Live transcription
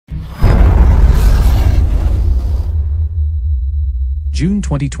June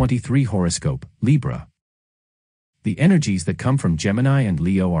 2023 Horoscope, Libra. The energies that come from Gemini and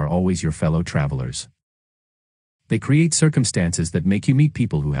Leo are always your fellow travelers. They create circumstances that make you meet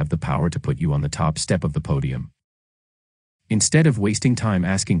people who have the power to put you on the top step of the podium. Instead of wasting time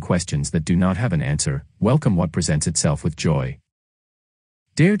asking questions that do not have an answer, welcome what presents itself with joy.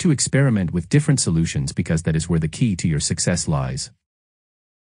 Dare to experiment with different solutions because that is where the key to your success lies.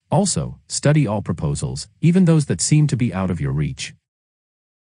 Also, study all proposals, even those that seem to be out of your reach.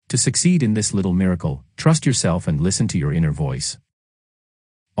 To succeed in this little miracle, trust yourself and listen to your inner voice.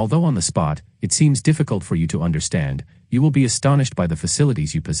 Although on the spot, it seems difficult for you to understand, you will be astonished by the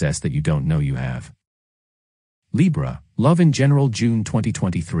facilities you possess that you don't know you have. Libra, love in general June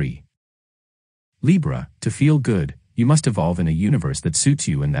 2023. Libra, to feel good, you must evolve in a universe that suits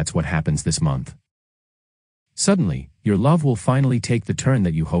you, and that's what happens this month. Suddenly, your love will finally take the turn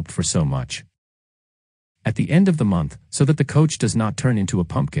that you hoped for so much. At the end of the month, so that the coach does not turn into a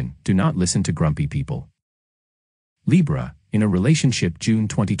pumpkin, do not listen to grumpy people. Libra, in a relationship June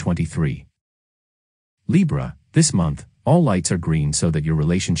 2023. Libra, this month, all lights are green so that your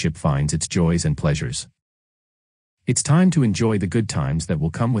relationship finds its joys and pleasures. It's time to enjoy the good times that will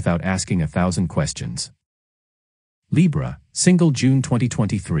come without asking 1,000 questions. Libra, single June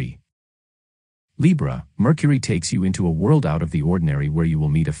 2023. Libra, Mercury takes you into a world out of the ordinary where you will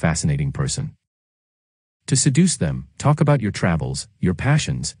meet a fascinating person. To seduce them, talk about your travels, your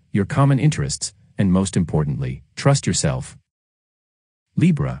passions, your common interests, and most importantly, trust yourself.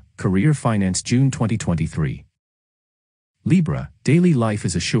 Libra, career finance June 2023. Libra, daily life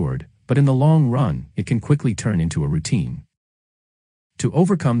is assured, but in the long run, it can quickly turn into a routine. To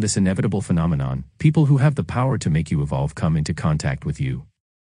overcome this inevitable phenomenon, people who have the power to make you evolve come into contact with you.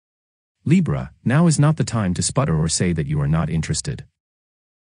 Libra, now is not the time to sputter or say that you are not interested.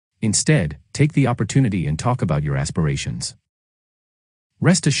 Instead, take the opportunity and talk about your aspirations.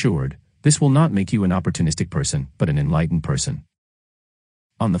 Rest assured, this will not make you an opportunistic person, but an enlightened person.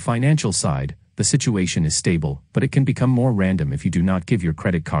 On the financial side, the situation is stable, but it can become more random if you do not give your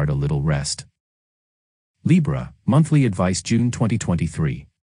credit card a little rest. Libra, monthly advice June 2023.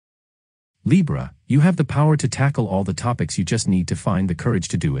 Libra, you have the power to tackle all the topics, you just need to find the courage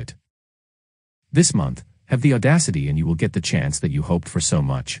to do it. This month, have the audacity and you will get the chance that you hoped for so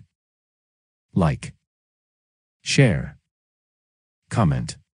much. Like, share,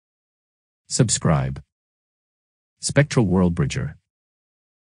 comment, subscribe. Spectral World Bridger.